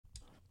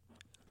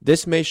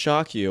This may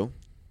shock you,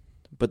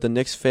 but the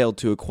Knicks failed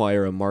to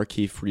acquire a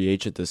marquee free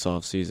agent this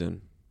offseason.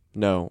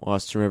 No,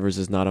 Austin Rivers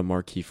is not a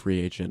marquee free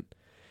agent.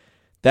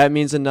 That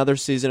means another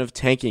season of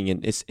tanking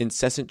and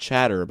incessant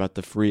chatter about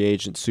the free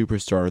agent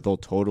superstar they'll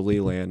totally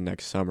land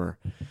next summer.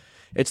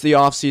 It's the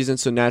offseason,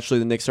 so naturally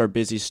the Knicks are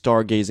busy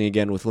stargazing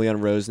again with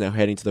Leon Rose now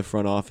heading to the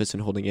front office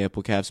and holding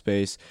ample cap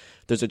space.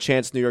 There's a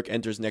chance New York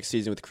enters next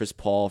season with Chris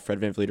Paul, Fred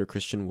VanVleet, or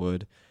Christian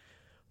Wood.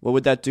 What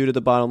would that do to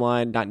the bottom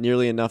line? Not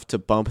nearly enough to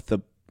bump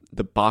the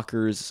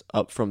Bockers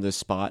up from this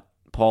spot.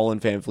 Paul and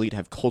VanVleet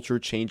have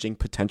culture-changing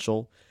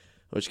potential,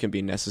 which can be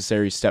a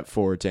necessary step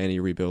forward to any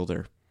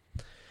rebuilder.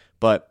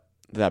 But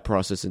that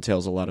process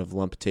entails a lot of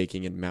lump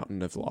taking and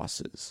mountain of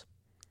losses.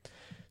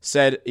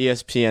 Said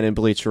ESPN and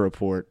Bleacher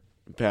Report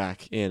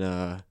back in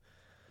That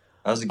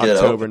was a good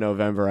October, open.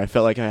 November. I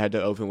felt like I had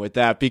to open with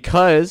that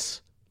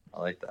because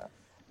I like that.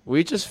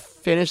 we just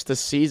finished the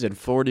season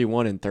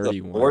 41 and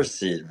 31. The 4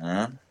 seed,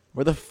 man.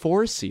 We're the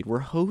 4 seed. We're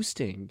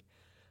hosting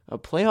a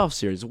playoff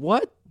series.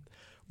 What?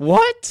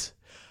 What?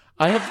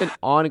 I have been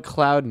on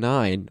cloud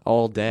 9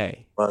 all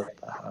day. What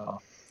the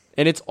hell?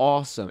 And it's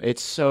awesome.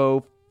 It's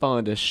so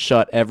fun to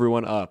shut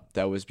everyone up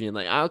that was being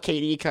like, oh,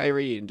 KD,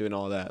 Kyrie, and doing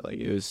all that. Like,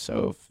 it was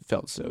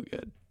felt so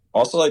good.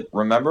 Also, like,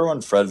 remember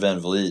when Fred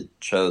VanVleet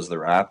chose the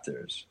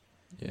Raptors?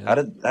 Yeah. How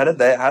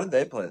did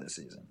they play this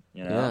season?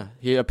 You know, Yeah.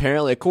 He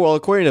apparently, well,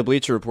 according to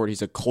Bleacher Report,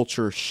 he's a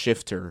culture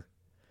shifter.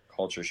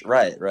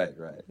 Right.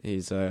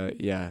 He's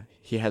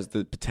he has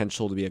the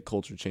potential to be a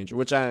culture changer,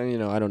 which I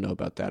don't know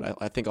about that.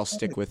 I think I'll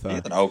stick with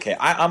Okay,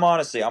 I'm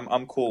honestly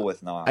I'm cool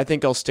with not. I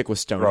think I'll stick with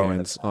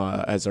Stonehands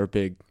as our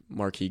big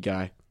marquee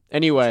guy.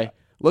 Anyway,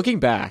 looking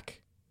back,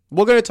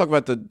 we're going to talk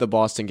about the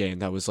Boston game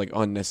that was like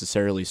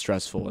unnecessarily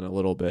stressful in a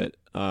little bit,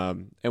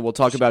 and we'll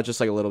talk about just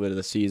like a little bit of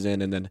the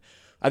season, and then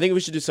I think we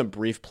should do some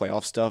brief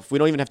playoff stuff. We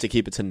don't even have to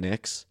keep it to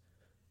Knicks.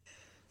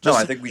 No,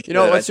 I think we should.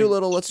 Let's do a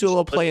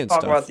little playing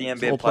stuff. Talk about the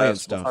NBA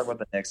playoffs. We'll talk about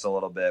the Knicks a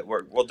little bit.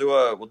 We'll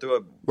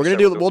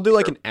do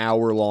like an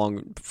hour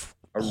long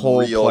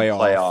whole real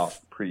playoff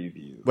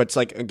preview. But it's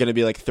like going to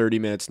be like 30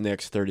 minutes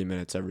Knicks, 30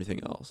 minutes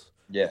everything else.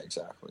 Yeah,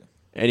 exactly.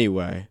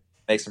 Anyway,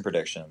 make some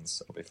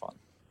predictions. It'll be fun.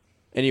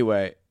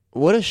 Anyway,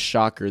 what a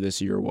shocker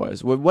this year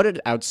was. What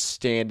an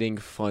outstanding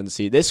fun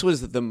season. This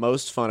was the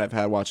most fun I've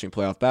had watching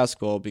playoff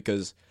basketball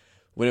because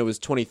when it was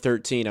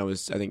 2013, I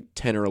was, I think,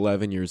 10 or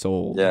 11 years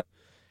old. Yeah.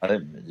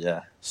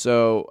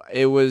 So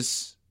it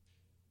was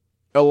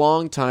a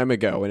long time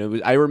ago,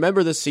 and I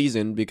remember the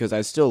season because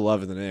I still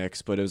love the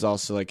Knicks, but it was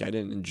also like I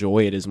didn't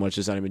enjoy it as much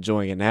as I'm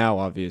enjoying it now,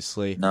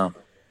 obviously. No.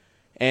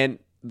 And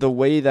the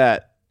way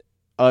that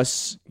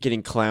us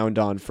getting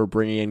clowned on for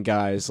bringing in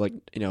guys like,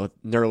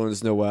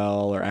 Nerlens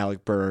Noel or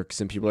Alec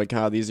Burks, and people are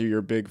like, these are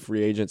your big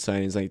free agent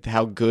signings, like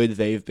how good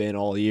they've been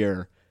all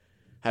year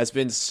has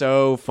been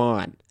so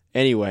fun.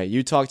 Anyway,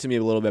 you talk to me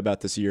a little bit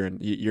about this year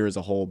and year as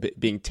a whole,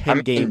 being 10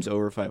 games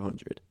over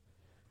 500.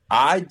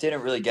 I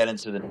didn't really get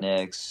into the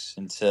Knicks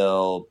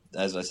until,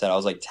 as I said, I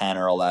was like 10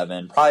 or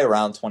 11, probably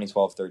around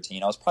 2012,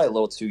 13. I was probably a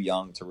little too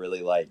young to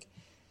really like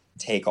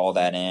take all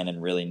that in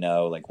and really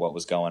know like what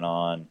was going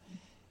on.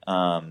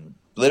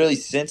 Literally,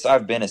 since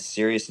I've been a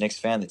serious Knicks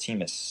fan, the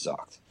team has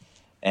sucked.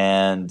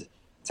 And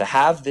to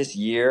have this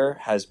year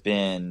has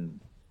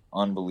been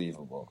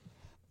unbelievable.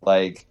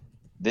 Like,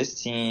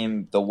 this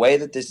team, the way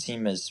that this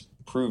team has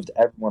proved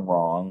everyone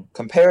wrong,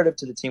 comparative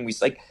to the team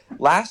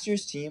last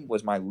year's team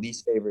was my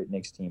least favorite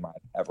Knicks team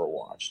I've ever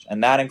watched.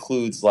 And that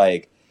includes,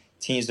 like,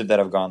 teams that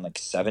have gone, like,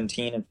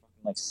 17 and,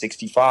 like,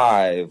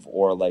 65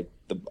 or, like,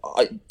 the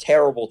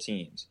terrible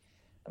teams.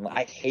 And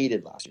I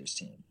hated last year's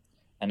team.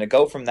 And to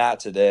go from that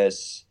to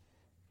this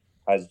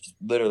has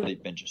literally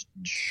been just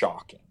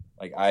shocking.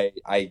 Like,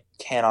 I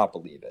cannot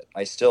believe it.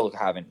 I still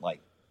haven't,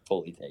 like,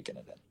 fully taken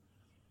it in.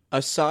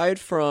 Aside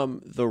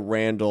from the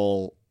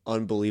Randall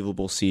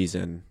unbelievable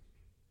season,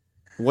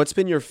 what's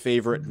been your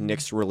favorite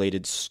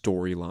Knicks-related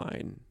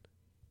storyline?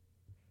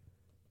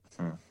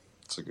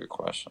 That's a good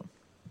question.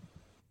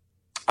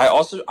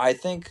 I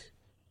think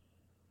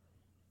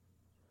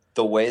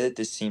the way that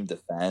this team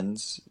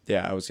defends.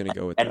 Yeah, I was going to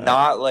go with that. And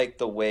not like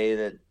the way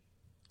that,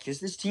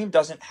 because this team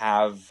doesn't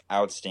have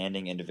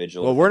outstanding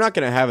individuals. Well, we're not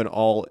going to have an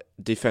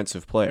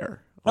all-defensive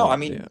player. No, I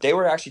mean, They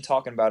were actually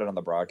talking about it on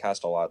the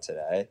broadcast a lot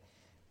today.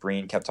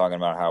 Breen kept talking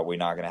about how we're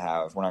not going to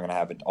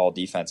have an all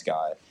defense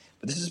guy,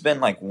 but this has been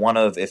like one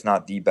of, if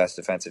not the best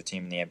defensive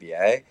team in the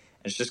NBA. And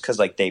it's just because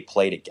like they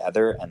play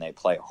together and they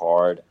play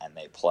hard and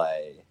they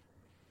play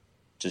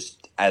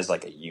just as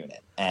like a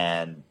unit,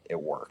 and it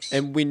works.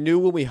 And we knew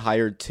when we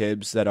hired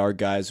Tibbs that our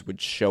guys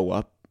would show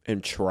up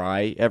and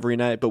try every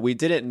night, but we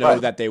didn't know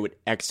that they would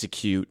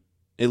execute,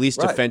 at least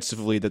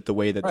defensively, that the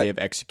way that they have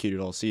executed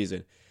all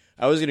season.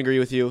 I was going to agree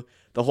with you.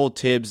 The whole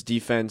Tibbs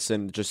defense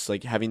and just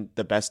like having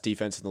the best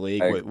defense in the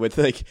league with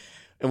like,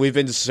 and we've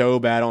been so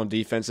bad on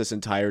defense this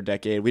entire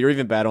decade. We were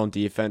even bad on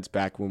defense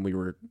back when we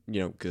were,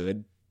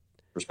 good.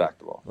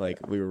 Respectable.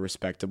 Like we were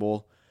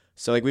respectable.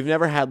 So like we've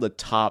never had the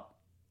top,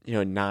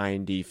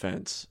 9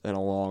 defense in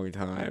a long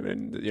time.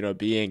 And,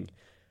 being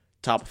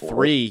top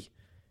 3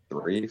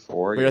 3,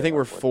 4. I think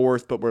we're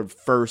fourth, but we're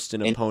first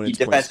in opponents'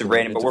 defensive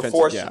rating, but we're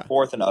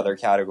fourth in other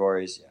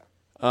categories.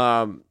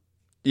 Yeah.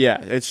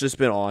 Yeah, it's just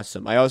been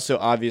awesome. I also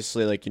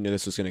obviously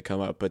this was going to come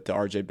up, but the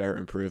RJ Barrett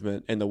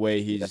improvement and the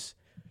way he's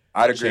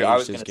I'd agree. I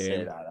was going to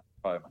say that. That's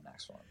probably my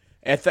next one.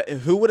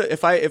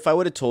 If I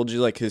would have told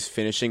you his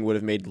finishing would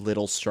have made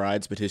little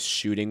strides, but his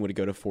shooting would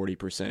go to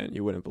 40%,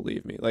 you wouldn't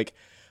believe me.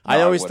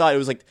 I always thought it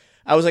was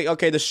I was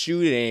okay, the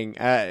shooting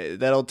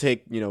that'll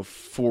take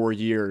 4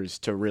 years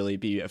to really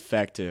be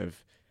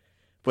effective,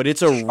 but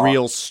it's a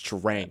real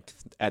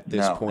strength at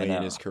this point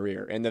in his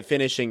career. And the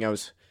finishing,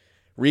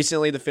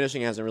 recently the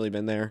finishing hasn't really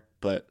been there,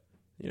 but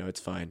it's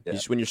fine. Yeah.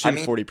 When you're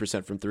shooting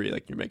 40% from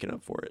 3, you're making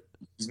up for it.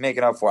 He's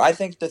making up for it. I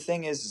think the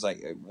thing is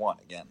one,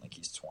 again,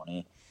 he's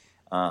 20.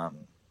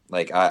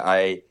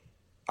 I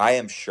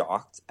am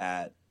shocked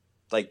at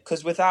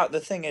because without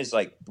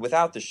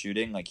the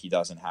shooting, he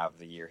doesn't have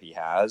the year he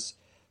has,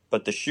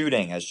 but the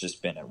shooting has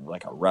just been a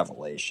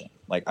revelation.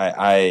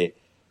 I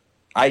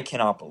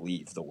cannot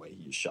believe the way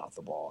he shot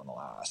the ball in the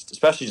last,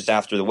 especially just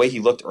after the way he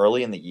looked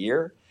early in the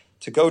year,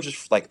 to go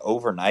just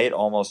overnight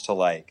almost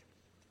to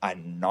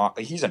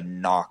he's a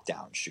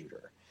knockdown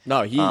shooter.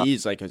 No,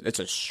 he's it's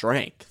a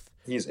strength.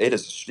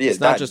 It's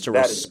not just a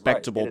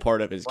respectable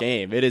part of his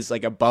game. It is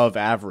above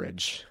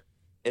average.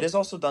 It has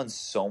also done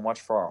so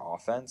much for our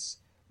offense.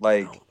 Oh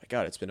my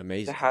God, it's been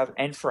amazing.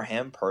 And for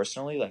him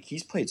personally,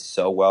 he's played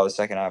so well the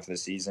second half of the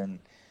season.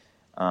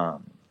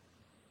 So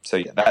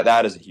yeah,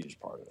 that is a huge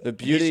part of it. The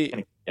beauty,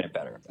 get it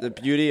better. The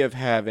beauty of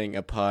having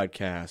a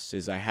podcast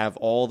is I have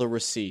all the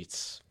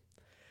receipts.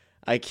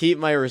 I keep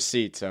my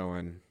receipts,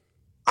 Owen.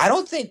 I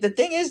don't think the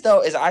thing is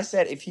though is I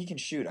said if he can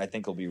shoot, I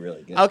think he'll be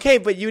really good. Okay,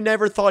 but you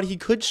never thought he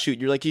could shoot.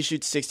 You're he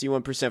shoots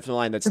 61% from the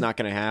line. That's not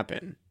going to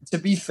happen. To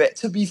be fair,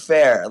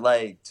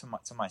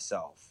 to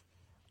myself,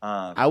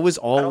 I was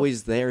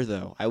always there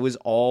though. I was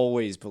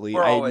always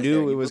believing. I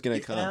knew it was going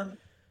to come.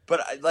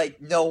 But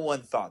no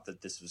one thought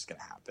that this was going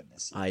to happen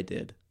this year. I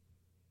did.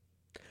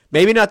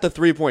 Maybe not the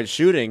 3-point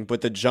shooting,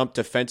 but the jump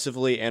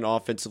defensively and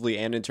offensively,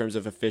 and in terms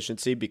of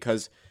efficiency,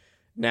 because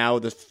now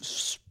the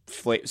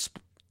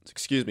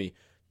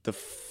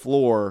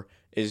floor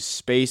is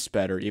spaced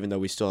better, even though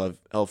we still have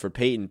Elfrid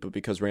Payton, but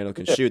because Randall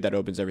can shoot, that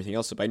opens everything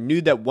else up. I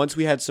knew that once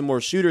we had some more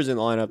shooters in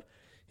the lineup,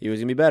 he was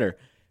going to be better.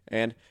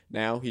 And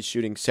now he's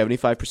shooting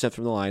 75%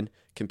 from the line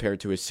compared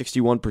to his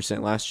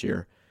 61% last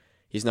year.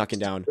 He's knocking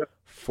down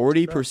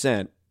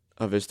 40%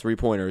 of his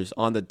three-pointers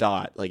on the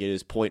dot. It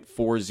is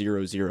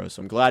 .400.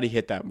 So I'm glad he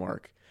hit that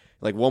mark.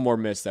 One more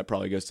miss, that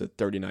probably goes to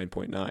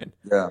 39.9.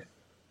 Yeah.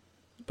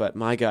 But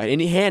my God,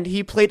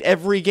 he played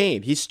every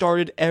game. He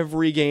started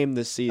every game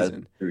this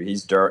season.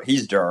 He's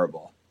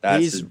durable.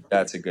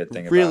 That's a good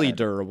thing. Really about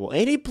him. Durable,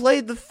 and he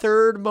played the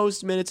third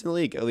most minutes in the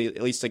league. At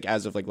least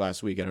as of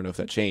last week. I don't know if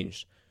that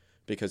changed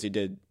because he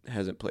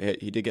hasn't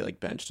played. He did get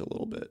benched a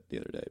little bit the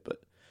other day,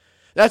 but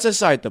that's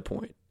aside the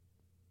point.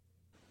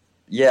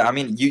 Yeah, I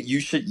mean, you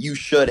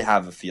should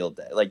have a field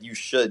day. You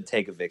should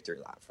take a victory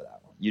lap for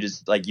that one. You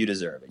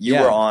deserve it. You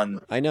were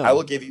on. I know. I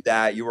will give you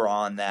that. You were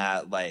on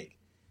that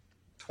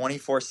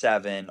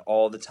 24/7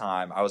 all the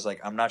time. I was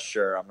I'm not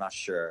sure.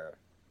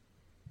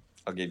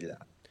 I'll give you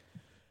that.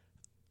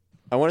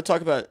 I want to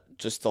talk about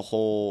just the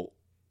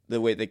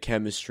way the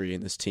chemistry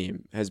in this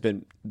team has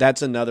been.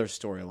 That's another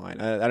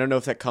storyline. I don't know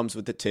if that comes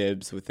with the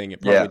Tibbs thing.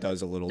 It probably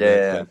does a little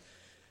bit, but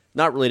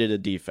not related to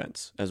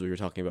defense, as we were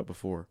talking about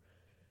before.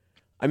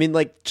 I mean,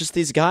 just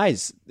these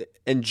guys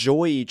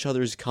enjoy each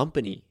other's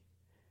company.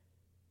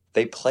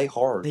 They play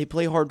hard. They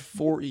play hard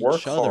for each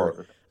other.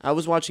 Hard. I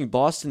was watching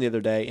Boston the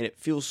other day, and it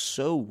feels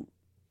so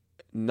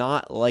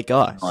not like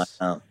us.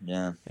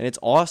 Yeah. And it's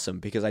awesome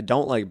because I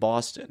don't like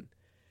Boston.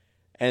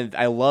 And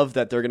I love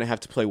that they're going to have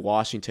to play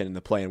Washington in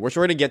the play-in, which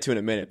we're going to get to in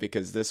a minute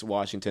because this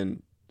Boston,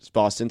 that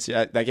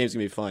game's going to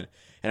be fun.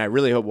 And I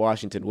really hope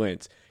Washington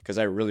wins because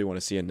I really want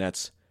to see a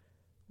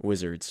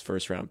Nets-Wizards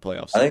first-round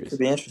playoff series. I think it could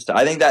be interesting.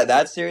 I think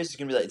that series is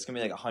going to be it's going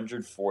to be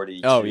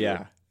 140 oh,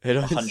 yeah.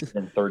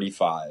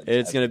 135.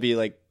 It's going to be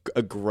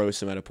a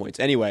gross amount of points.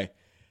 Anyway,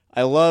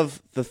 I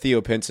love the Theo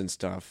Pinson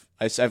stuff.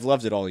 I've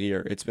loved it all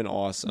year. It's been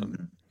awesome.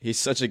 Mm-hmm. He's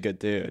such a good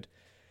dude.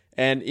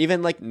 And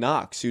even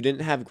Knox, who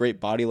didn't have great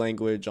body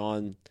language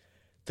on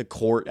the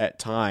court at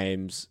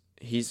times,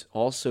 he's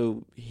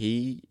also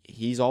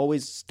he's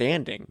always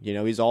standing.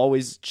 He's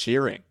always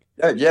cheering.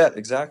 Yeah,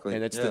 exactly.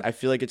 And I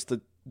feel like it's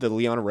the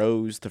Leon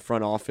Rose, the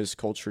front office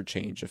culture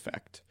change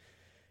effect.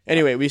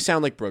 Anyway, we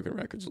sound like broken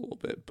records a little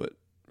bit, but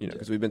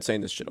because we've been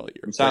saying this shit all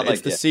year.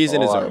 The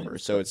season is over,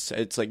 so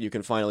it's you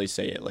can finally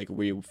say it.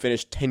 We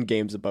finished 10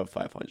 games above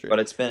 500. But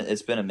it's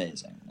been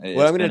amazing.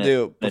 What I'm going to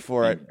do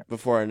before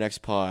our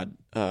next pod,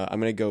 I'm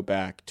going to go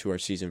back to our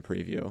season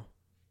preview,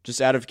 just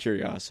out of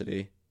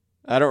curiosity.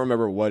 I don't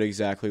remember what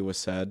exactly was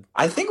said.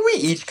 I think we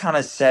each kind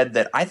of said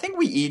that. I think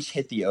we each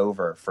hit the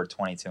over for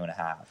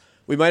 22.5.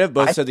 We might have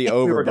both said the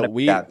over, but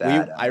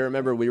I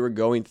remember we were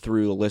going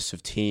through a list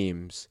of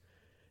teams.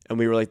 And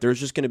we were we're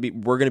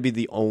going to be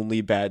the only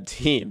bad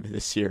team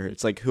this year.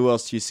 It's who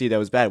else do you see that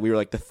was bad? We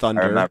were the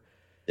Thunder.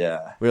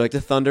 Yeah. We were like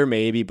the Thunder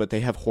maybe, but they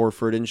have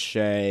Horford and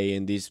Shea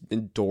and these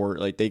Dort,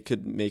 like they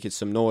could make it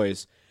some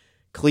noise.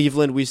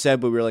 Cleveland, we said,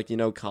 but we were like,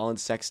 Colin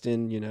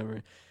Sexton,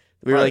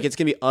 we were like, it's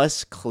gonna be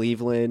us,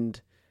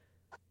 Cleveland,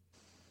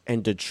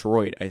 and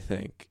Detroit. I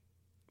think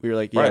we were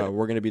like,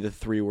 we're gonna be the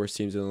 3 worst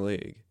teams in the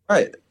league.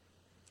 Right.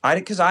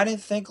 Because I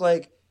didn't think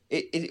like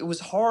it was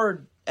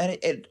hard,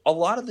 and a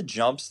lot of the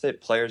jumps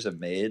that players have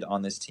made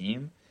on this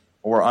team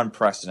were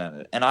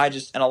unprecedented, and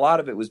a lot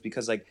of it was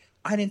because like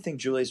I didn't think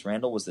Julius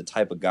Randle was the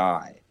type of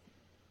guy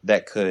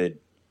that could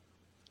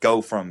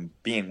go from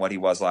being what he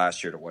was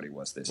last year to what he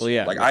was this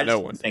year. Like I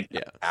just didn't think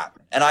that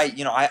happened. And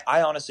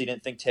I honestly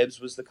didn't think Tibbs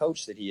was the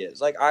coach that he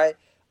is. Like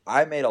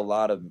I made a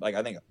lot of like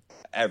I think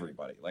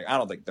everybody, like I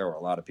don't think there were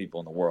a lot of people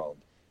in the world,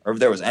 or if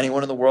there was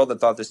anyone in the world that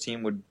thought this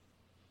team would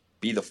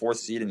be the 4th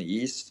seed in the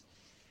East,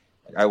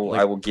 like I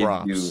will give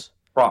you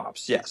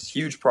props. Yes,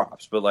 huge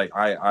props. But like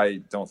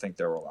I don't think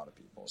there were a lot of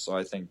people. So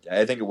I think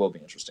it will be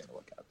interesting to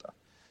look at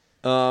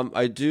though.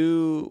 I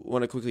do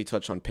want to quickly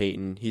touch on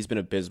Peyton. He's been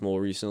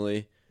abysmal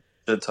recently.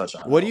 Should touch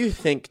on. What do you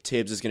think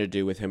Tibbs is going to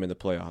do with him in the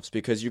playoffs?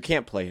 Because you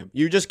can't play him.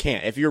 You just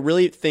can't. If you're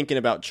really thinking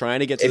about trying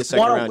to get to the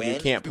second round, you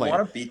can't play him. If you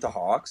want to beat the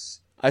Hawks,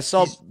 I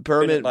saw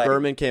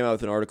Berman came out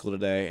with an article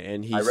today,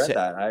 and I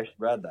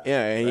read that.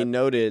 Yeah, and he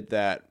noted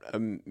that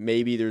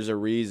maybe there's a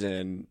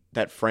reason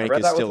that Frank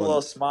is still with a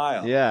little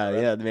smile.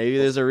 Yeah, maybe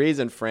there's a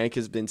reason Frank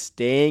has been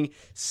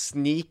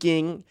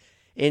sneaking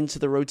into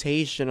the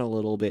rotation a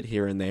little bit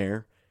here and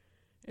there.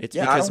 It's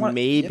because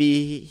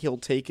maybe he'll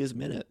take his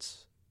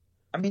minutes.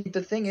 I mean,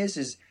 the thing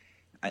is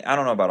I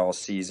don't know about all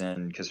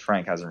season because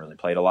Frank hasn't really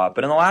played a lot,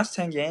 but in the last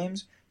 10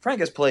 games,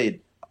 Frank has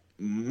played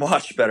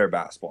much better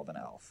basketball than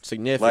Elf.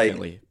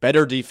 Significantly.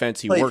 Better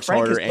defense. He works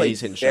harder and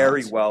he's hitting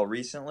very shots. Well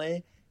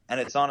recently, and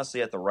it's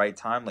honestly at the right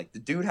time. Like, the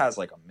dude has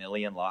like 1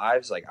 million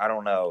lives. Like, I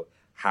don't know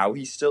how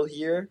he's still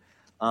here.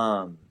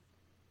 And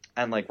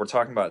like, we're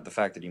talking about the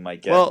fact that he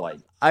might get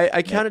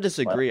I kind of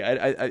disagree.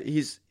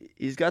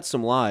 He's got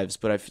some lives,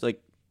 but I feel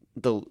like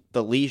the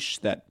leash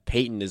that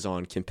Peyton is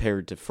on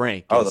compared to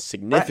Frank is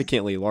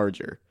significantly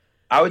larger.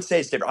 I would say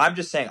it's different. I'm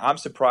just saying I'm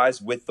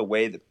surprised with the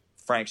way that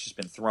Frank's just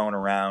been thrown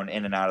around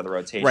in and out of the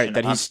rotation. Right,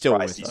 that he's still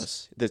with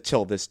us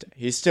till this day.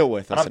 He's still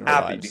with us. I'm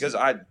happy because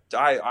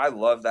I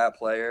love that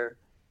player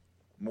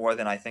more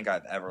than I think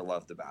I've ever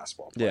loved the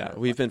basketball player. Yeah,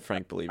 we've been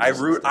Frank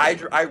believers.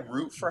 I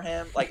root for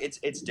him. Like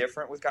it's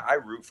different with guys. I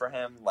root for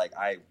him. Like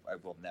I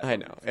will never. I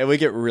know, and we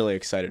get really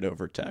excited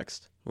over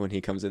text when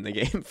he comes in the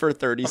game for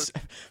 30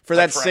 for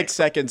that 6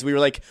 seconds. We were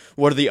like,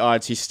 "What are the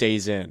odds he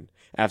stays in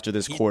after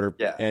this quarter?"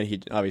 Yeah. And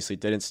he obviously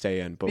didn't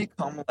stay in. But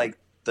become like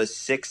the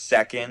 6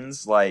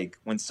 seconds, like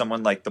when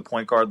someone like the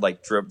point guard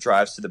like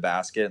drives to the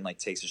basket and like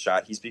takes a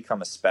shot. He's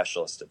become a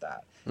specialist at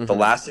that. Mm-hmm. The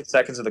last 6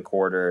 seconds of the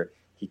quarter,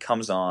 he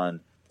comes on,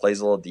 plays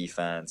a little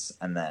defense,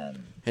 and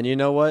then. And you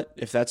know what?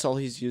 If that's all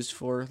he's used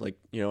for, like,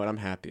 you know what? I'm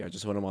happy. I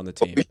just want him on the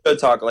team. We should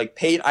talk like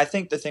Peyton. I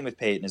think the thing with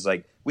Peyton is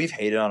like we've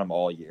hated on him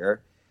all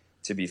year,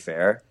 to be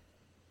fair,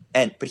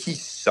 but he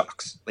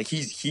sucks. Like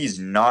he's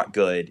not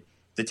good.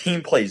 The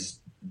team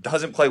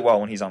doesn't play well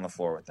when he's on the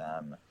floor with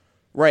them.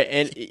 Right,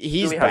 and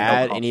he's really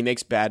bad, and he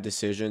makes bad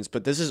decisions.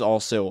 But this is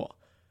also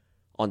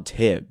on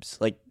Tibbs.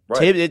 Like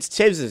it's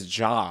Tibbs'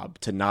 job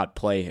to not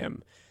play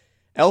him.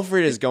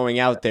 Elfrid is going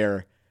out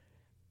there.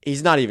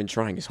 He's not even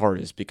trying his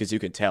hardest because you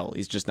can tell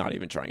he's just not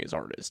even trying his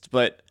hardest.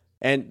 I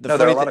think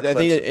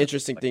the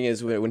interesting thing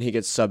is when he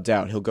gets subbed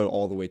out, he'll go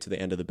all the way to the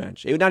end of the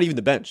bench. Not even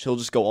the bench. He'll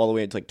just go all the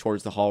way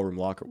towards the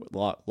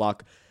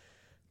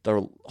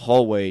the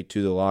hallway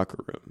to the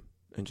locker room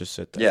and just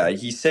sit there. Yeah,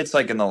 he sits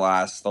like in the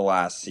last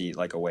seat,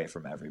 like away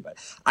from everybody.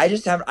 I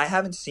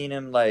haven't seen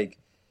him like.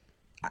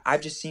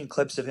 I've just seen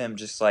clips of him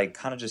just like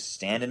kind of just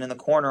standing in the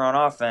corner on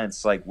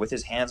offense, like with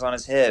his hands on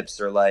his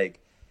hips or like.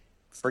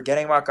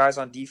 Forgetting about guys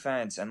on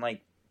defense, and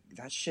like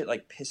that shit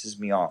like pisses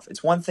me off.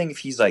 It's one thing if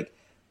he's like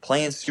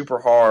playing super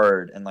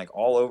hard and like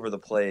all over the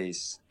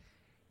place,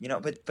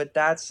 but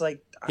that's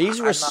like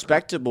he's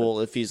respectable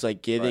if he's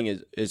like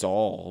giving his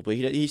all, but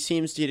he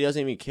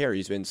doesn't even care.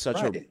 He's been such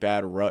a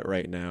bad rut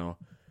right now.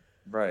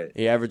 Right.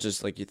 He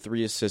averages like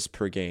 3 assists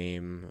per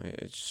game.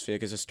 I just feel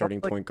like as a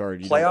starting point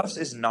guard, playoffs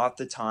is not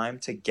the time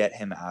to get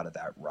him out of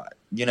that rut.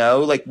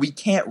 Like we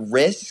can't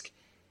risk.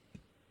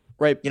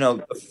 Right.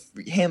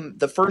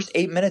 The first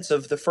 8 minutes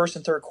of the first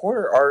and third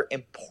quarter are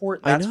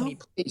important. That's when he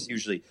plays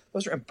usually.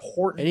 Those are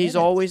important. And he's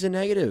always a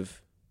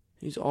negative.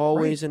 He's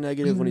always a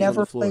negative when he's on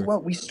the floor. Never play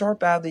well. We start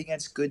badly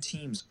against good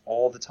teams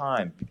all the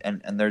time,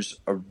 and there's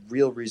a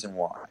real reason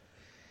why.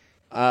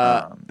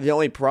 The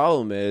only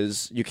problem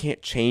is you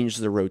can't change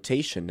the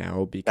rotation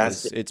now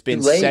because it's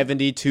been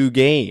 72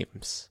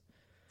 games.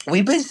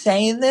 We've been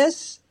saying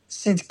this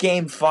since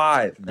Game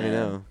 5, man. I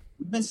know.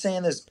 We've been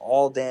saying this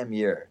all damn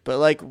year.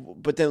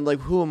 But then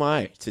who am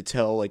I to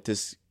tell like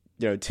this,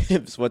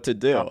 Tibbs what to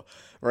do,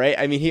 right?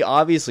 I mean, he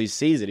obviously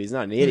sees it. He's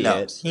not an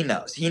idiot. He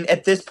knows.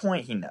 At this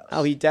point, he knows.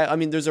 Oh, I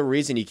mean, there's a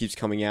reason he keeps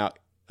coming out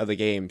of the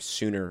game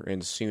sooner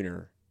and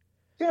sooner.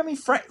 Yeah, I mean,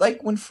 Frank.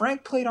 Like when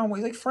Frank played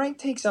Frank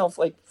takes Elf.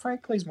 Like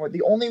Frank plays more.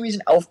 The only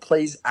reason Elf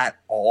plays at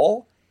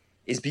all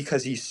is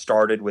because he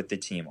started with the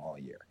team all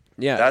year.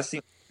 Yeah, That's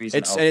the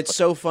reason. it's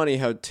so funny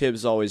how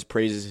Tibbs always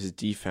praises his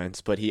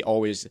defense, but he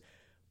always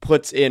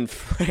puts in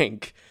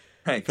Frank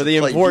for the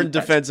important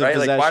defensive right?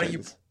 possessions. Like, why don't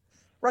you?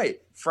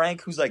 Right,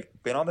 Frank, who's like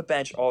been on the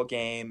bench all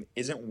game,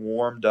 isn't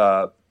warmed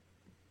up,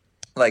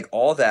 like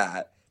all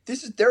that.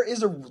 There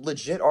is a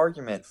legit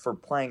argument for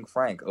playing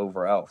Frank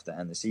over Elf to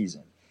end the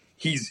season.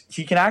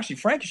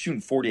 Frank is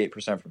shooting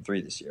 48% from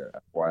three this year.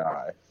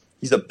 FYI,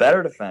 he's a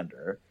better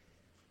defender.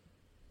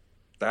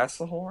 That's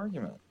the whole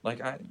argument.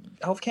 Like,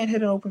 Elf can't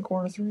hit an open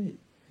corner three.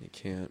 He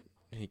can't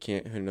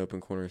hit an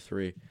open corner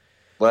three.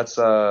 Let's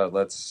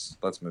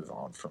move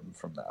on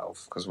from the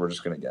Elf because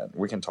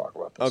we can talk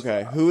about this.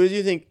 Okay, who do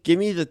you think? Give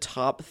me the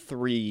top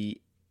three.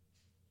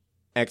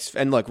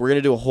 And look, we're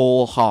gonna do a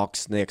whole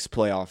Hawks Knicks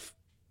playoff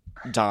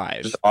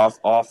dive. Just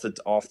off the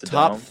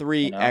top dome,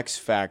 three X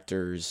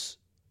factors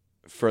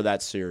for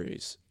that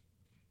series.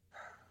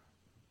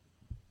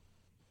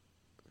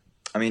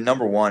 I mean,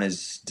 number one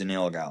is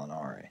Danilo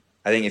Gallinari.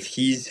 I think if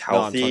he's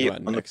healthy, I'm talking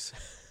about Knicks.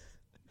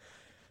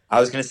 I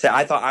was gonna say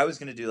I thought I was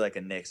gonna do like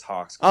a Knicks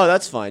Hawks. Oh,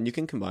 that's fine. You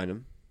can combine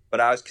them. But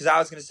I was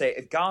gonna say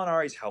if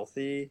Gallinari's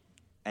healthy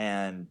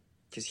and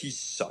because he's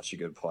such a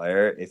good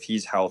player, if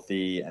he's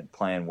healthy and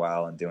playing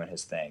well and doing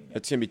his thing,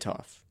 it's gonna be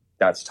tough.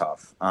 That's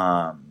tough.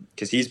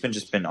 Because he's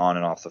been on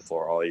and off the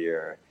floor all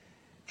year.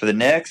 For the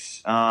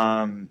Knicks,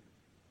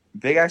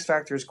 big X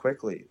factor is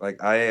quickly.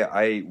 Like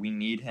we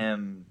need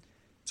him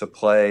to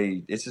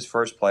play. It's his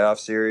first playoff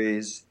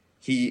series.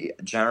 He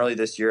generally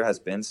this year has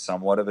been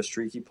somewhat of a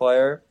streaky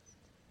player.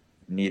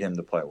 Need him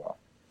to play well.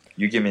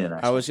 You give me the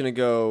next. I was going to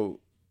go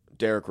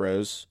Derrick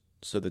Rose,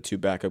 so the two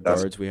backup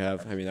guards we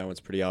have. I mean, that one's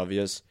pretty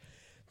obvious.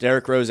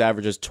 Derrick Rose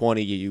averages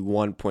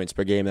 21 points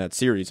per game in that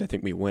series. I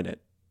think we win it.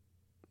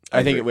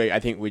 I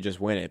think we just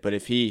win it. But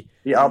if he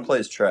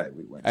outplays Trey,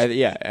 we win.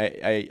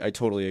 I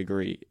totally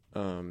agree.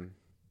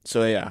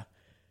 So yeah,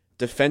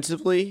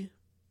 defensively,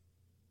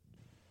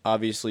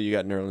 obviously you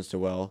got Nerlens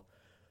Noel.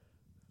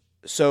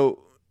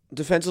 So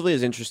defensively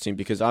is interesting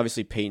because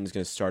obviously Peyton's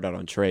going to start out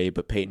on Trey,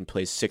 but Peyton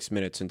plays 6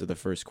 minutes into the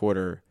first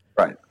quarter.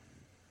 Right.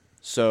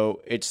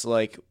 So it's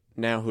like,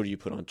 now who do you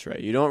put on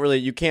Trey?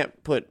 You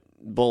can't put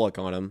Bullock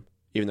on him,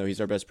 even though he's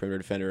our best perimeter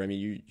defender. I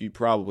mean, you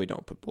probably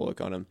don't put Bullock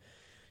on him.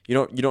 You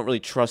don't really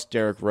trust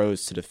Derrick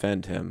Rose to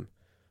defend him,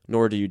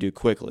 nor do you do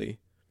Quickly.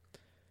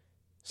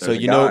 So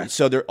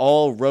so they're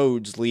all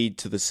roads lead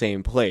to the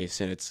same place,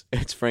 and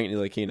it's Frank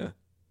Ntilikina.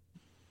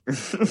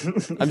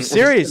 I'm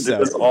serious though.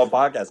 This all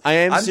podcast.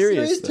 I'm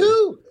serious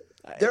too.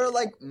 There are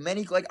like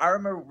many. Like I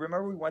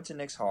remember we went to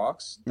Knicks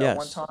Hawks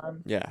one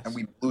time. Yes. And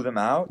we blew them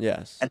out.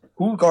 Yes. And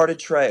who guarded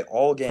Trey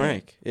all game?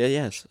 Frank. Yeah.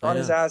 Yes. Shut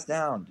his ass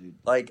down, dude.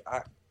 Like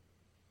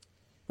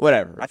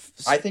whatever.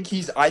 I think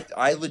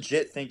I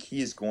legit think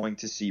he is going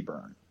to see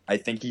burn. I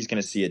think he's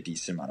going to see a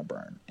decent amount of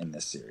burn in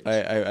this series.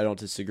 I don't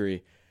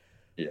disagree.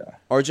 Yeah.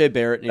 RJ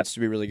Barrett needs to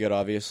be really good.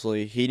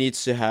 Obviously, he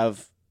needs to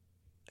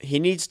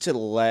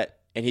let.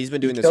 And he's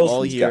been doing this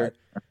all year,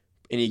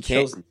 and he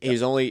can't.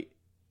 He's only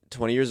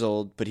 20 years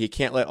old, but he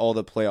can't let all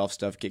the playoff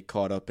stuff get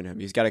caught up in him.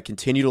 He's got to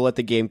continue to let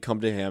the game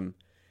come to him.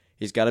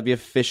 He's got to be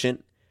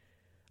efficient.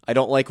 I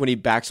don't like when he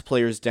backs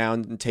players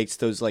down and takes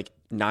those like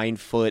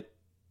 9-foot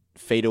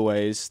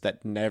fadeaways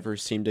that never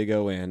seem to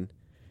go in.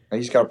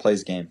 He's got to play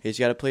his game. He's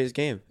got to play his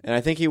game, and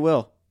I think he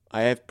will.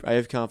 I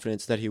have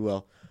confidence that he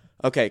will.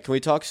 Okay, can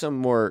we talk some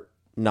more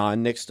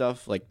non-Knicks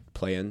stuff like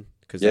play-in?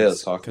 Because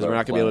we're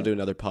not going to be able to do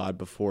another pod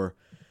before.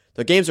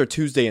 The games are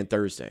Tuesday and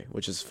Thursday,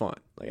 which is fun.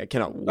 Like I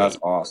cannot wait. That's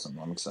awesome.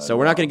 I'm excited. So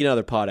we're not going to get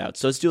another pod out.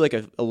 So let's do like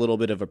a little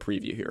bit of a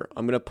preview here.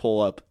 I'm going to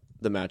pull up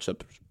the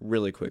matchup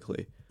really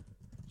quickly,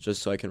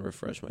 just so I can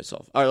refresh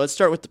myself. All right, let's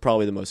start with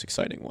probably the most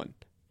exciting one: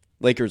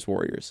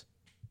 Lakers-Warriors.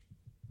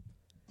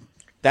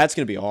 That's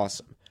going to be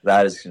awesome.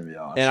 That is going to be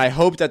awesome. And I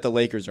hope that the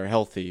Lakers are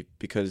healthy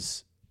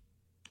because,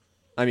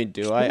 I mean,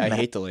 I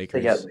hate the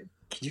Lakers.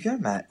 Can you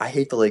get mad? I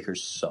hate the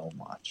Lakers so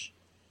much.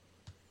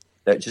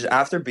 That just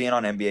after being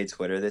on NBA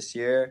Twitter this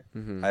year,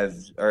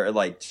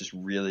 just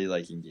really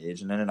like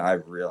engaged in it, and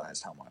I've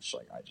realized how much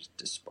like I just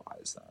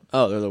despise them.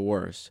 Oh, they're the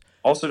worst.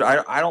 Also,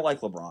 I don't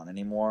like LeBron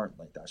anymore.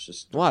 Like that's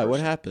just why. What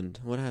happened?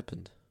 What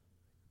happened?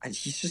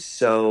 He's just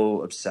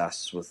so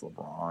obsessed with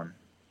LeBron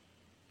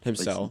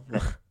himself.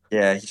 Like,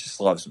 yeah, he just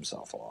loves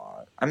himself a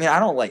lot. I mean, I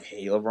don't like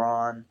hate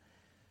LeBron,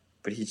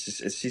 but he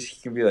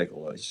can be like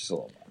he's just a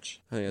little much.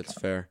 I think that's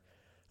fair.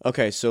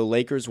 Okay, so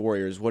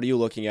Lakers-Warriors, what are you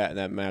looking at in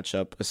that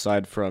matchup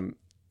aside from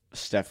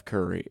Steph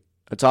Curry?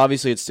 It's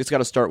obviously it's got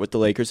to start with the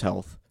Lakers'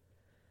 health.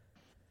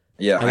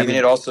 Yeah, I mean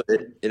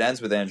it ends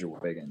with Andrew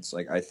Wiggins.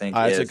 Like I think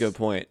that's a good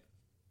point.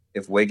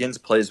 If Wiggins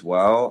plays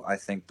well, I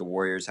think the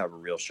Warriors have a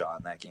real shot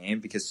in that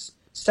game because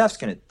Steph's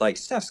gonna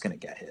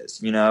get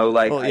his. You know,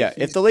 like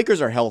if the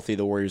Lakers are healthy,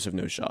 the Warriors have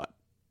no shot.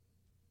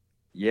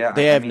 Yeah,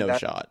 they have no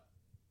shot.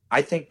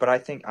 I think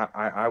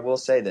I will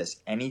say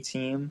this: any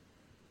team.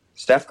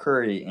 Steph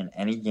Curry in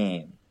any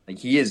game, like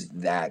he is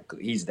that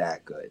good. He's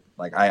that good.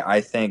 Like I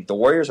think the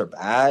Warriors are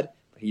bad,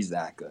 but he's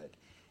that good.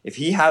 If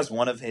he has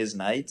one of his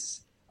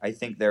nights, I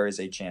think there is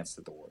a chance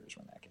that the Warriors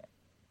win that game.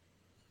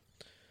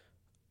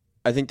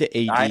 I think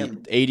the I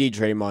am AD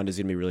Draymond is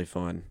gonna be really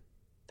fun.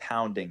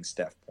 pounding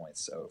Steph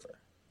points over.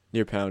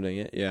 You're pounding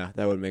it, yeah,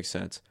 that would make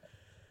sense.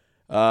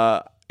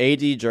 AD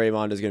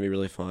Draymond is gonna be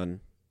really fun.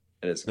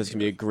 It is. It's gonna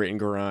be a grit and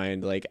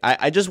grind. Like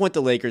I just want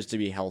the Lakers to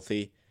be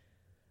healthy.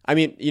 I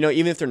mean,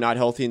 even if they're not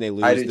healthy and they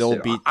lose, I do they'll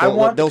too. beat. I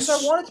want they'll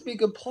it to be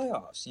good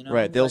playoffs.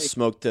 right. They'll Like,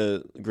 smoke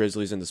the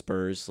Grizzlies and the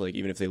Spurs. Like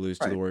even if they lose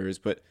to the Right. Warriors,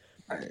 but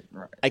right.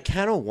 I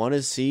kind of want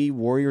to see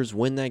Warriors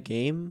win that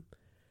game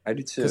I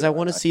do too. because I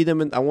want to see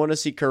them. I want to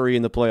see Curry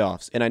in the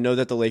playoffs, and I know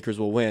that the Lakers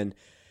will win.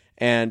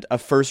 And a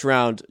first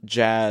round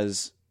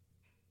Jazz.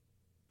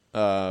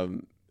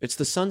 It's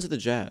the Suns of the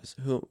Jazz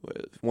who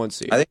one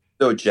seed. I think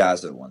so.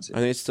 Jazz at one seed. I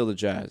think it's still the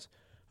Jazz.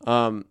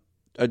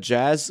 A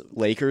Jazz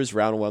Lakers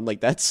round one,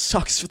 like that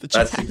sucks for the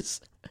Jazz.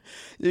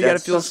 You gotta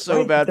feel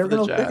so bad for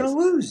the Jazz. They're gonna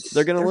lose.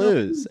 They're gonna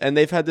lose, and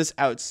they've had this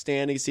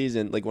outstanding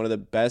season, like one of the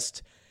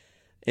best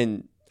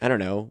in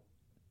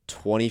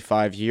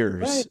 25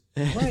 years.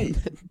 Right.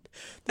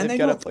 They've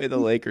got to play the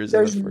Lakers.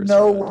 There's in the first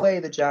no round. way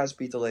the Jazz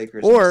beat the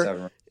Lakers. Or- in the 7th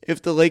round. If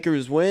the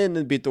Lakers win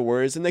and beat the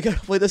Warriors, then they got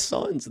to play the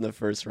Suns in the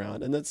first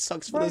round, and that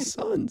sucks for the Right.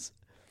 Suns.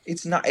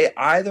 It's not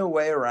either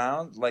way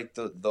around. Like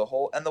the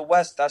whole and the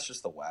West. That's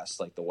just the West.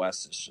 Like the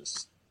West is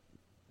just.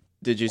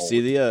 Did you see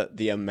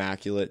the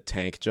immaculate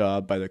tank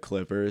job by the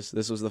Clippers?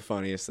 This was the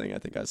funniest thing I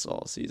think I saw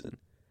all season.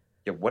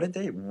 Yeah. What did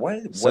they?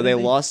 What? So they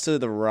lost to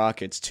the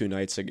Rockets 2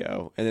 nights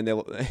ago, and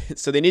then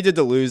they needed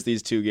to lose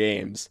these 2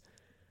 games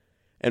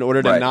in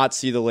order to Right. not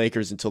see the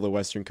Lakers until the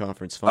Western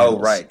Conference Finals. Oh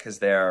right, because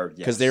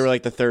they were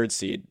like the 3rd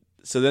seed.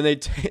 So then they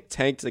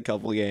tanked a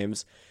couple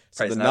games.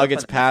 So Right, the so now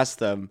Nuggets they're playing- passed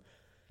them.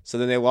 So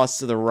then they lost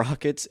to the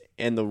Rockets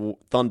and the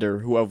Thunder,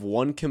 who have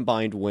 1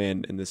 combined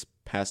win in this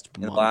past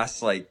in the month.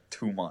 last like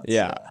 2 months.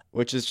 Yeah,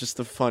 which is just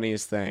the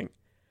funniest thing.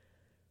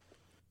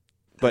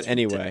 But That's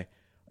anyway,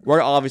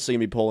 we're obviously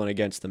going to be pulling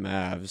against the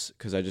Mavs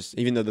because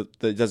even though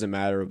it doesn't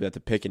matter about the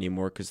pick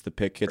anymore because the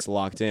pick gets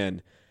locked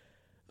in,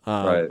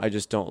 Right. I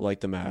just don't like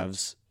the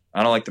Mavs.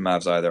 I don't like the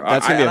Mavs either.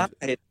 That's gonna be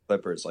I hate the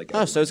Clippers. Like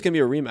Oh, so it's going to be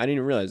a rematch. I didn't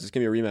even realize it's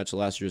going to be a rematch of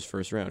last year's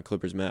first round,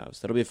 Clippers-Mavs.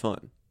 That'll be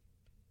fun.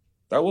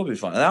 that will be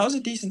fun. And that was a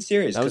decent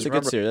series. That was 'cause a good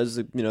remember- series. That was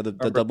the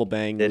remember double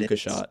bang it Luka is.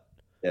 shot.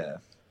 Yeah.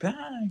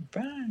 Bang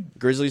bang.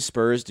 Grizzlies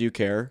Spurs, do you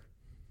care?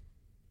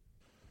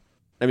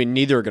 I mean,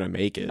 neither are going to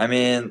make it. I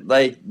mean,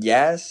 like,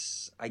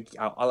 yes,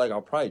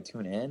 I'll probably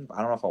tune in. But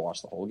I don't know if I'll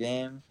watch the whole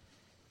game.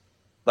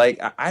 Like,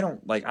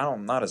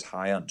 I'm not as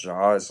high on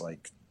Jaw as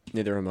like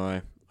Neither am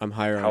I. I'm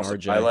higher on House of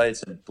RJ.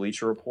 Highlights and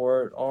Bleacher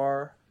Report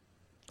are.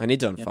 I need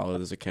to unfollow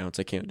those accounts.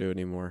 I can't do it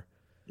anymore.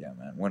 Yeah,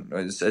 man.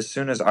 As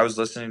soon as I was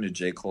listening to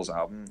J. Cole's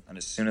album, and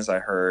as soon as I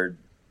heard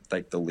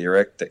like the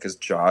lyric that because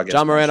Jaw gets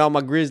John Moran on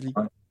my Grizzly.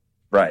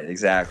 right,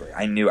 exactly.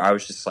 I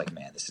was just like,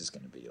 man, this is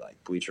gonna be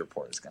like Bleacher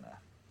Report is gonna.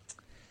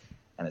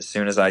 And as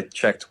soon as I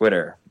checked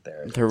Twitter,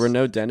 There were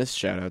no Dennis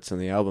shoutouts on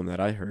the album that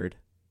I heard.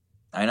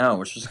 I know,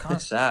 which was kind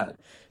of sad.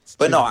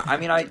 But no, I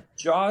mean,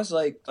 Jaw's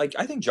like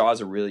I think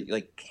Jaw's a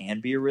really can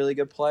be a really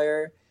good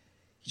player.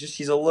 He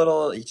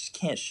just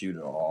can't shoot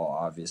at all,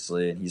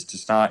 obviously, and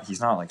he's not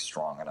like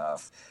strong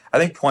enough. I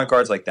think point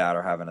guards like that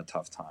are having a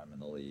tough time in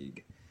the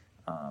league,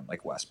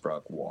 like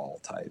Westbrook, Wall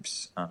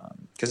types,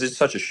 because it's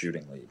such a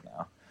shooting league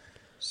now.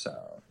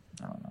 So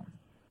I don't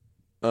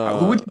know.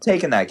 Who would you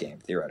take in that game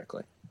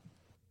theoretically?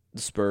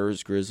 The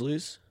Spurs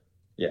Grizzlies?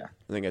 Yeah,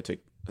 I think I'd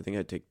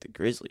take the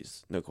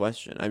Grizzlies, no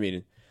question. I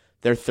mean,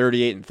 they're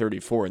 38 and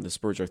 34 and the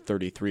Spurs are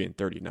 33 and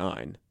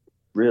 39.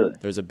 really.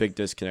 There's a big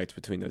disconnect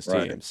between those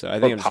Right. teams. So I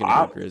think I'm just going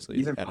to go Grizzlies.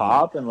 Even at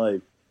Pop and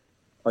like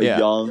a Yeah.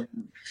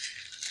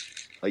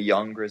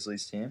 young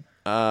Grizzlies team.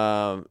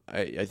 home.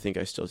 I think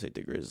I still take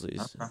the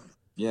Grizzlies.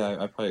 Yeah,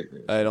 I probably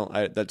agree.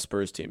 That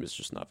Spurs team is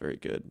just not very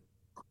good.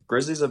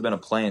 Grizzlies have been a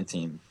playing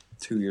team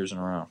 2 years in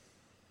a row.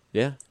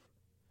 Yeah.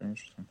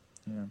 Interesting.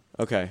 Yeah.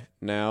 Okay,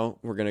 now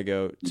we're going to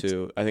go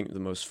to, I think, the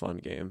most fun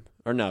game.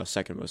 Or no,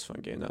 second most fun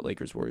game. That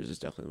Lakers-Warriors is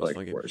definitely the most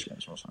fun game. Warriors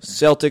games most fun.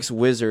 Celtics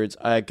Wizards.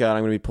 I'm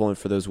going to be pulling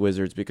for those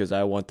Wizards because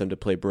I want them to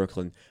play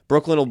Brooklyn.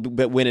 Brooklyn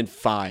will win in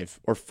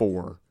 5 or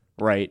 4,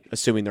 right?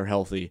 Assuming they're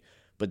healthy.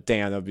 But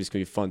damn, that would be going to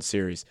be a fun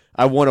series.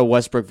 I want a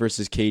Westbrook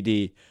versus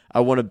KD. I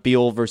want a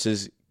Beal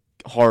versus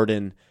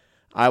Harden.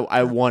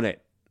 I want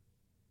it.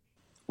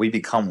 We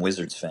become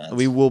Wizards fans.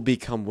 We will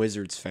become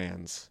Wizards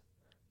fans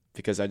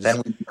because I just.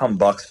 Then we become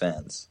Bucks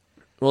fans.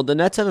 Well, the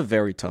Nets have a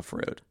very tough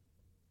road.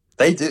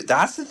 They do.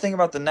 That's the thing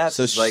about the Nets.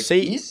 So is like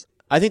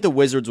I think the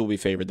Wizards will be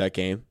favored that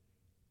game.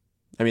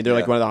 I mean, they're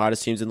like Yeah. one of the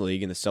hottest teams in the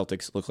league, and the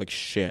Celtics look like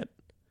shit.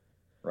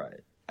 right,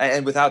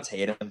 and without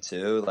Tatum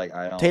too. Like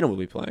I don't. Tatum will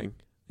be playing.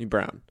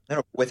 Brown.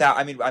 No, without.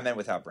 I meant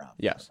without Brown.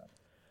 Yes.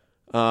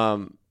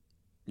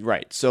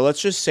 Right. So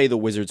let's just say the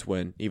Wizards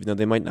win, even though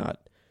they might not.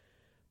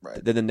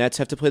 Right. Then the Nets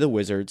have to play the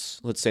Wizards.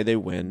 Let's say they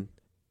win.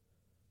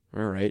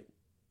 All right.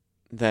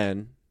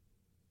 Then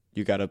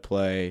you got to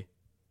play.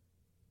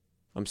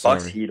 I'm sorry.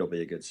 Bucks Heat will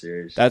be a good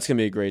series. That's gonna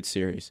be a great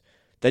series.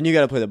 Then you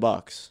got to play the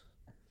Bucks.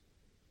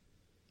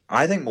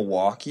 I think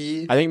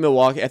Milwaukee. I think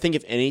Milwaukee. I think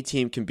if any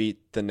team can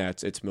beat the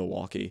Nets, it's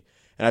Milwaukee.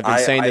 And I've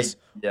been saying this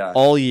Yeah.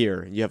 all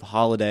year. You have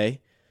Holiday.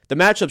 The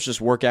matchups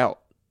just work out.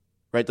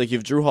 right? Like, you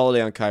have Drew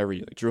Holiday on Kyrie.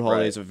 Like, Drew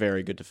Holiday Right. is a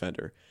very good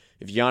defender.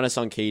 If Giannis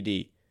on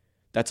KD,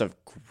 that's a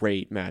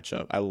great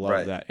matchup. I love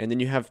Right. that. And then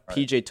you have Right.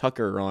 PJ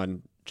Tucker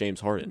on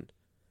James Harden,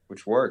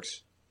 which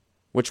works.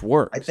 which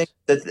works. I think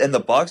that, and the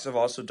Bucks have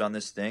also done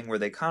this thing where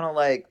they kind of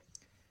like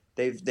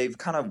they've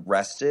kind of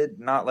rested,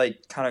 not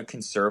like kind of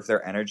conserve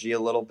their energy a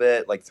little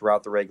bit like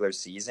throughout the regular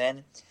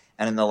season,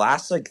 and in the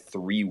last like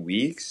 3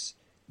 weeks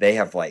they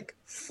have like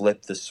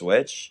flipped the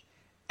switch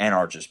and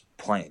are just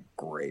playing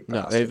great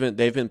basketball. No,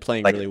 they've been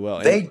playing Like, really well.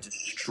 They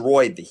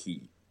destroyed the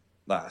Heat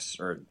last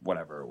or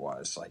whatever it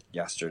was, like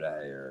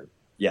yesterday or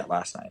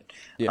last night.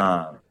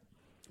 Yeah.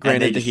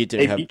 Granted, the Heat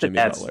didn't have Jimmy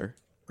Butler.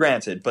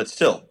 Granted, but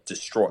still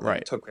destroyed.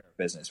 Right. Took care of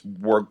business.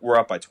 We're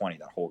up by 20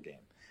 that whole game.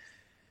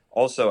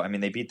 Also, I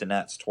mean, they beat the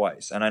Nets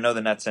twice, and I know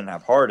the Nets didn't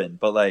have Harden,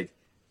 but like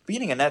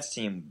beating a Nets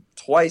team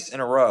twice in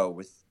a row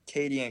with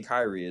KD and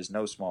Kyrie is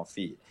no small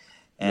feat.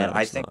 And No,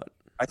 I it's think not.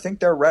 I think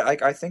they're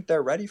I think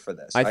they're ready for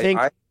this.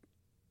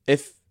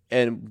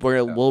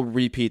 We'll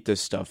repeat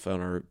this stuff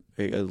on our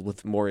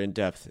with more in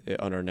depth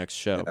on our next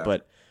show. Yeah.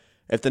 But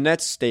if the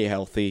Nets stay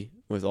healthy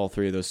with all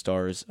three of those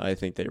stars, I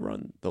think they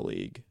run the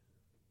league.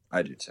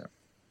 I do too.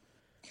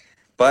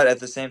 But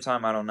at the same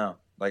time, I don't know.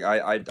 Like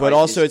But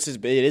also, it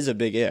is a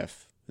big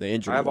if. The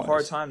injury. I have a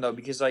hard time though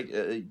because like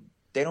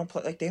they don't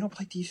play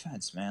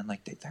defense, man.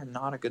 Like they're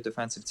not a good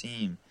defensive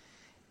team,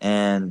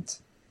 and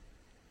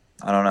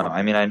I don't know.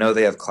 I mean, I know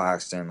they have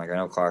Claxton. Like I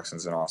know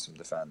Claxton's an awesome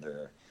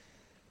defender,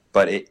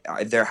 but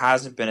there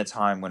hasn't been a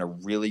time when a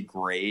really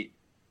great,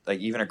 like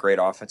even a great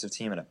offensive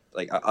team and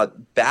a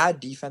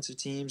bad defensive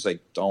teams like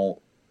don't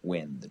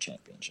win the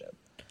championship.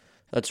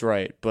 That's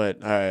right, but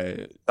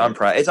they're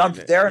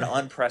an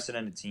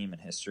unprecedented team in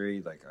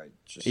history. Like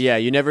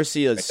you never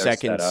see a they're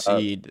second set up.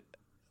 seed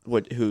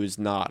who's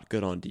not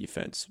good on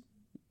defense.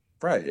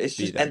 Right. It's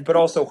just but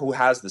also who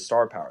has the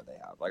star power they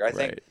have. Like I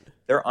think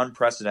they're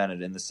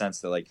unprecedented in the sense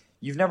that like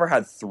you've never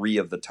had 3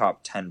 of the top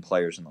 10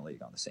 players in the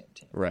league on the same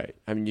team. Right.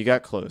 I mean, you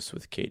got close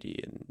with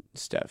KD and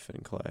Steph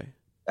and Clay.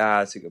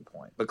 That's a good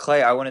point. But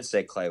Clay, I wouldn't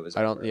say Clay was.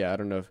 I don't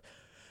know if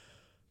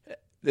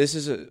this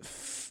is a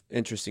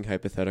interesting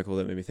hypothetical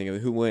that made me think of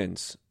who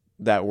wins,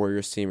 that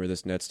Warriors team or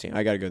this Nets team.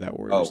 I got to go that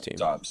Warriors team.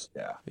 Dubs.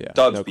 Yeah.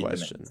 Dubs, no beat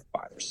question. Them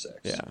in 5 or 6.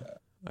 Yeah.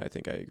 I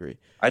think I agree.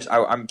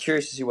 I'm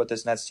curious to see what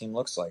this Nets team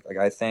looks like. Like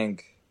I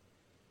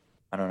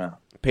don't know.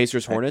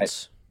 Pacers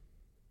Hornets.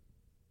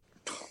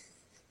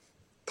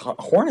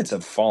 Hornets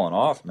have fallen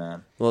off,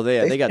 man. Well,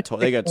 they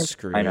got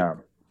screwed. I know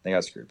they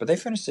got screwed, but they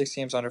finished 6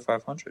 games under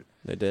 500.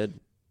 They did,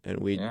 and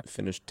we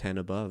finished 10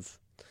 above.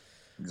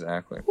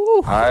 Exactly.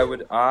 Woo.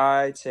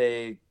 I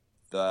take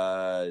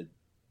the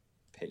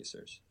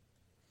Pacers,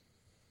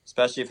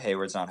 especially if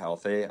Hayward's not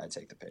healthy. I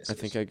take the Pacers. I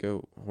think I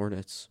go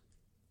Hornets.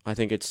 I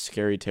think it's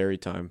scary Terry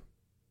time.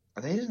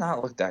 They did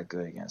not look that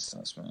good against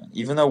us, man.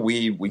 Even though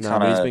we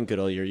kind of. He's of been good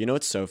all year. You know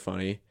what's so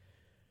funny?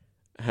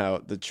 How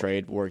the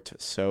trade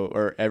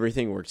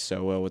everything worked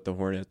so well with the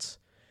Hornets.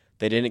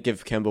 They didn't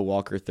give Kemba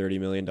Walker $30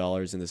 million,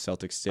 and the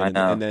Celtics did,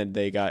 and then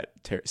they got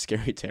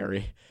Scary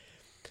Terry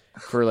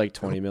for like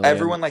 $20 million.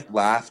 Everyone like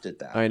laughed at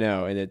that. I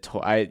know, and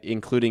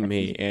including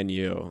me and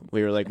you,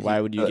 we were like, "Why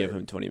would you give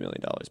him $20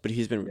 million?" But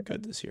he's been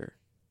good this year.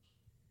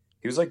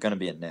 He was like going to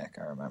be a Knick.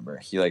 I remember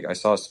I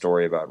saw a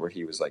story about where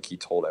he was like he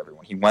told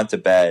everyone he went to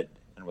bed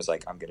and was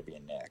like, "I'm going to be a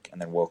Knick," and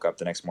then woke up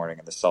the next morning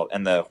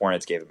and the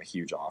Hornets gave him a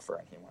huge offer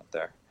and he went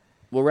there.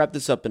 We'll wrap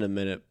this up in a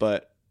minute,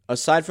 but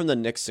aside from the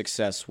Knicks'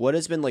 success, what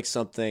has been like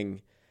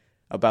something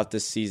about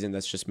this season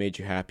that's just made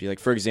you happy? Like,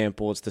 for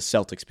example, it's the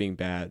Celtics being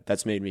bad.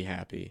 That's made me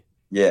happy.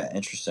 Yeah,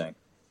 interesting.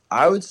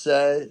 I would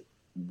say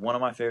one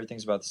of my favorite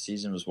things about the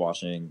season was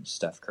watching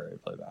Steph Curry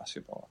play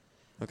basketball.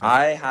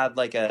 Okay.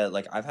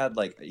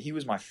 He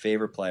was my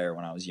favorite player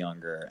when I was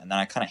younger, and then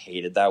I kind of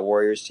hated that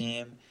Warriors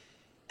team,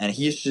 and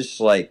he's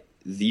just like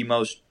the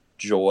most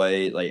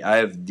joy. Like I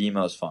have the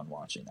most fun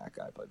watching that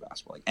guy play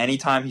basketball. Like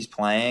anytime he's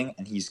playing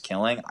and he's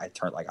killing, I'll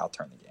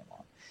turn the game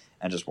on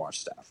and just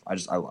watch Steph.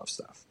 I love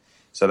Steph.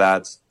 So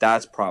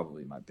that's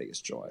probably my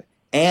biggest joy.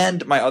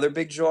 And my other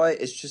big joy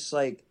is just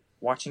like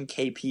watching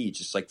KP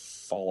just like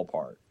fall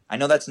apart. I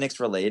know that's Knicks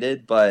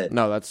related, but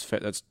no, that's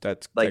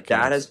like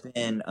that has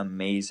been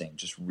amazing.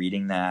 Just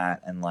reading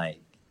that and like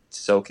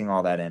soaking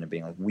all that in and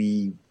being like,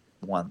 we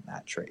won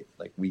that trade.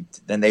 Like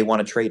then they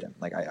want to trade him.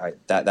 Like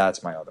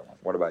that's my other one.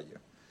 What about you?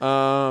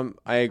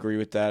 I agree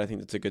with that. I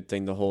think that's a good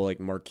thing. The whole like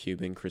Mark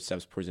Cuban,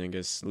 Kristaps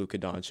Porzingis, Luka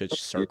Doncic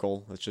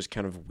circle. That's just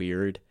kind of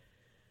weird.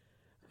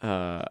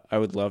 I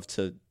would love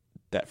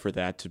for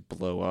that to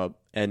blow up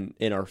and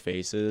in our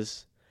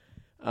faces.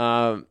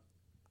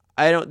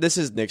 This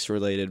is Knicks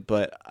related,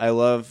 but I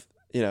love,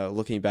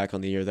 looking back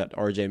on the year that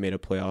RJ made a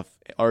playoff.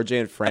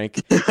 RJ and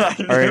Frank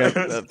are in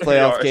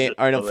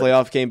a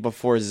playoff game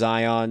before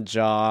Zion,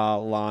 Ja,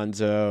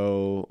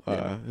 Lonzo,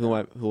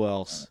 who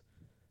else?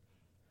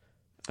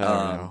 I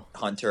don't know.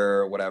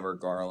 Hunter, whatever,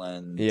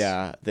 Garland.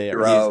 Yeah,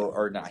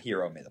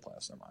 Hero made the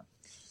playoffs, never mind.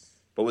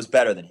 But was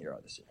better than Hero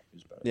this year. He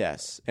was better.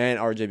 Yes, and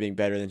RJ being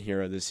better than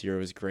Hero this year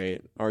was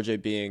great.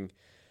 RJ being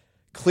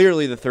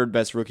clearly the third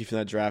best rookie from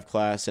that draft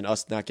class, and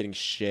us not getting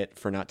shit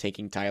for not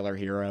taking Tyler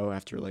Hero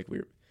after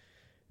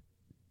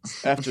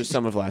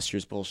some of last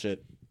year's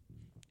bullshit.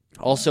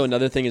 Also,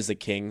 another thing is the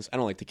Kings. I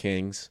don't like the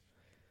Kings.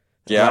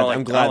 Yeah,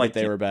 I'm glad that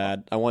they were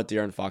bad. I want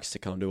De'Aaron Fox to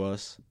come to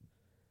us.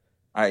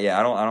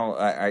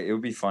 It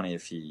would be funny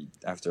if he,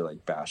 after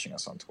like bashing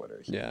us on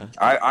Twitter. Yeah.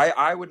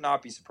 I would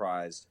not be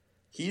surprised.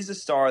 He's a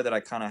star that I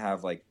kind of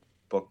have like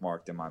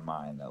bookmarked in my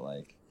mind that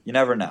like you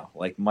never know.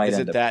 Like might is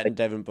end it up, that like, and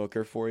Devin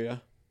Booker for you?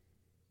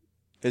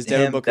 Is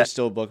Devin Booker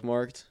still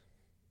bookmarked?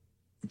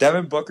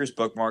 Devin Booker's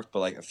bookmarked, but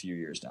like a few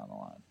years down the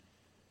line.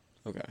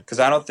 Okay. Because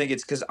I don't think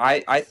it's because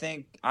I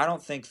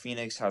don't think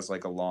Phoenix has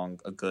like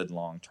a good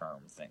long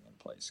term thing in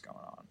place going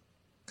on.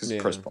 Because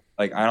Chris Paul,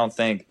 like I don't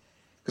think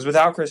because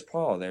without Chris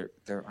Paul, they're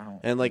I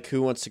don't. And like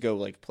who wants to go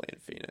like play in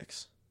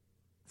Phoenix?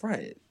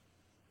 Right.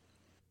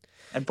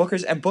 And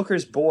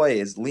Booker's boy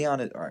is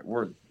Leon. All right,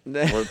 we're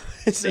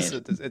it's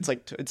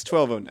like it's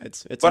 12-0.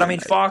 It's but I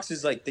mean, Fox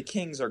is like the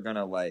Kings are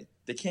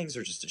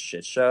just a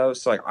shit show.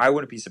 So like, I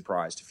wouldn't be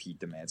surprised if he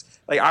demands.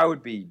 Like, I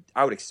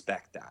would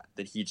expect that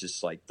he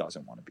just like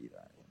doesn't want to be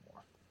there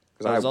anymore.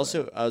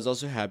 I was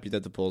also happy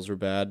that the Bulls were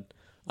bad.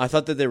 I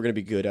thought that they were going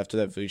to be good after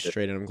that Vooch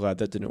trade, and I'm glad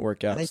that didn't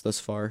work out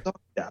thus far.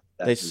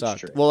 They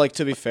sucked. Well, like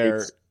to be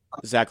fair,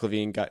 Zach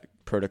LaVine got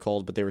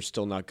protocoled, but they were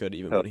still not good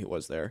even when he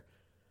was there.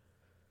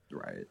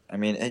 Right. I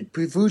mean,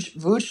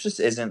 Vooch just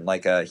isn't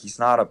like he's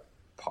not a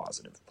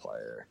positive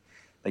player.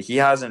 Like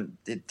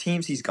the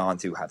teams he's gone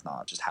to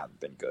haven't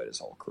been good his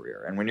whole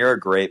career. And when you're a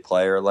great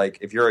player, like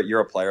if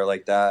you're a player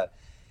like that,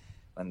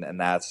 and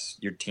that's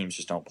your teams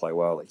just don't play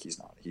well. Like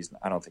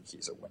I don't think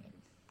he's a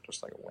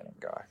winning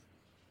guy.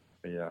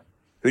 But yeah,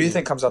 who do you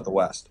think comes out the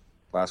West?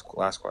 Last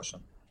question.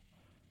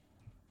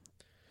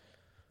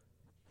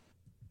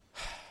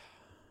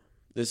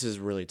 This is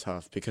really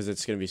tough because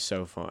it's going to be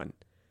so fun.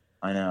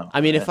 I know. I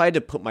mean, if I had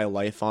to put my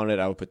life on it,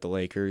 I would put the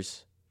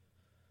Lakers.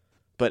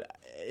 But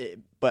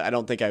I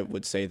don't think I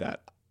would say that.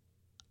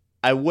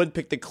 I would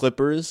pick the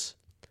Clippers.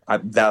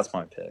 That's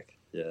my pick.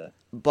 Yeah.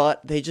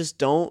 But they just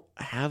don't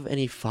have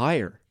any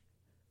fire.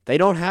 They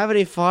don't have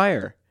any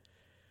fire.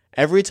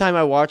 Every time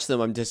I watch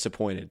them, I'm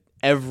disappointed.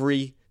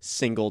 Every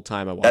single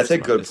time I watch them. That's a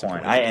good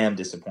point. I am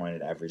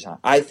disappointed every time.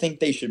 I think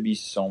they should be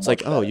so much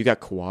better. Oh, you got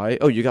Kawhi.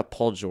 Oh, you got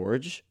Paul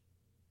George.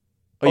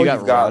 Oh, you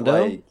got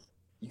Rondo.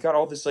 You got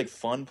all this like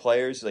fun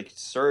players. Like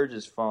Serge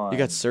is fun. You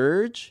got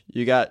Serge.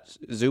 You got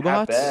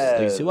Zubac.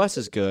 Like Zubac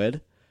is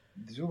good.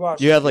 Zubac.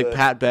 You have like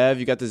Pat Bev.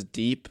 You got this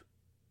deep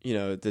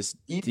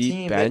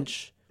deep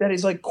bench that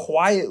is like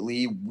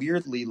quietly,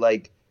 weirdly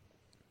like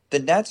the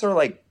Nets are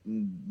like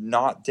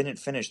didn't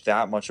finish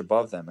that much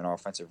above them in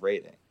offensive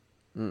rating.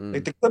 Mm-mm.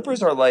 Like the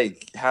Clippers are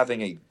like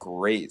having a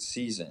great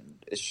season.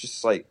 It's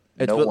just like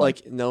they don't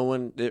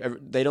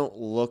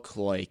look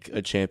like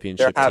a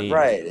championship team.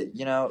 Right.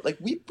 You know, like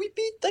we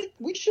beat like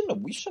we shouldn't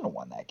have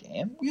won that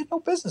game. We had no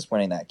business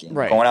winning that game.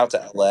 Right. Going out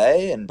to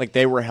LA and like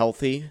they were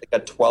healthy.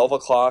 Like a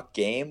 12:00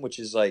 game, which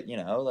is like,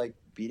 like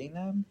beating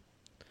them.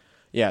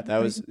 Yeah,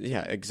 that was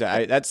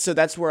exactly.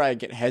 That's where I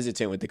get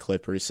hesitant with the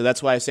Clippers. So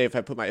that's why I say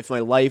if my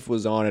life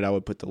was on it, I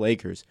would put the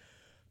Lakers.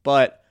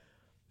 But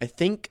I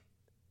think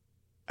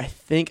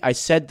I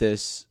said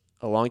this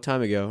a long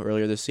time ago,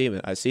 earlier this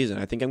season. I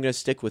think I'm going to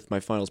stick with my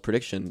finals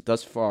prediction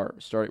thus far,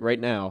 starting right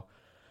now,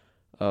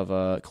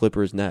 of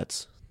Clippers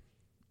Nets.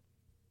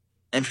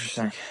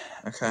 Interesting.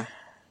 Okay.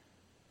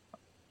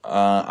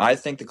 I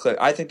think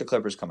the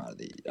Clippers come out of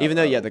the. Even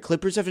though the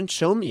Clippers haven't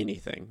shown me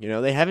anything.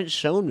 They haven't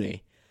shown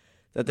me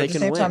that they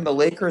can win. At the same time, the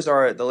Lakers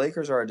are.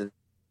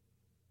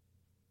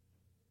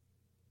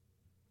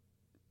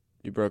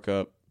 You broke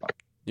up.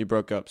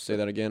 Say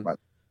that again.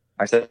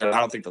 I said I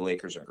don't think the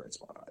Lakers are a great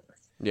spot either.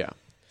 Yeah.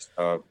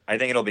 So I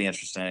think it'll be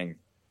interesting.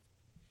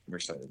 We're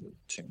excited to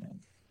tune in,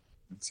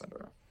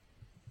 etc.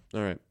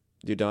 All right.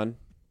 You done?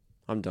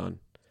 I'm done.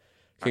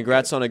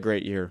 Congrats on a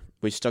great year.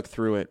 We stuck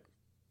through it.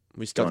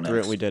 We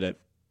did it.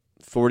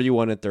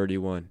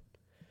 41-31.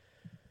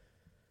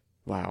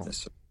 Wow.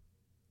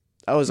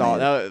 That was all.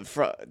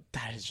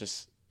 That is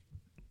just.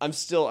 I'm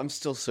still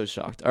so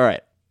shocked. All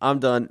right. I'm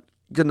done.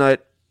 Good night.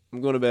 I'm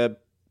going to bed.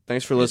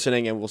 Thanks for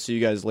listening, and we'll see you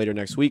guys later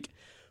next week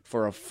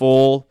for a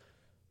full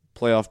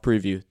playoff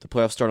preview. The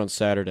playoffs start on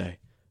Saturday.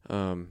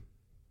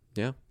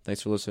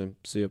 Thanks for listening.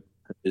 See you.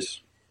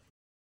 Peace.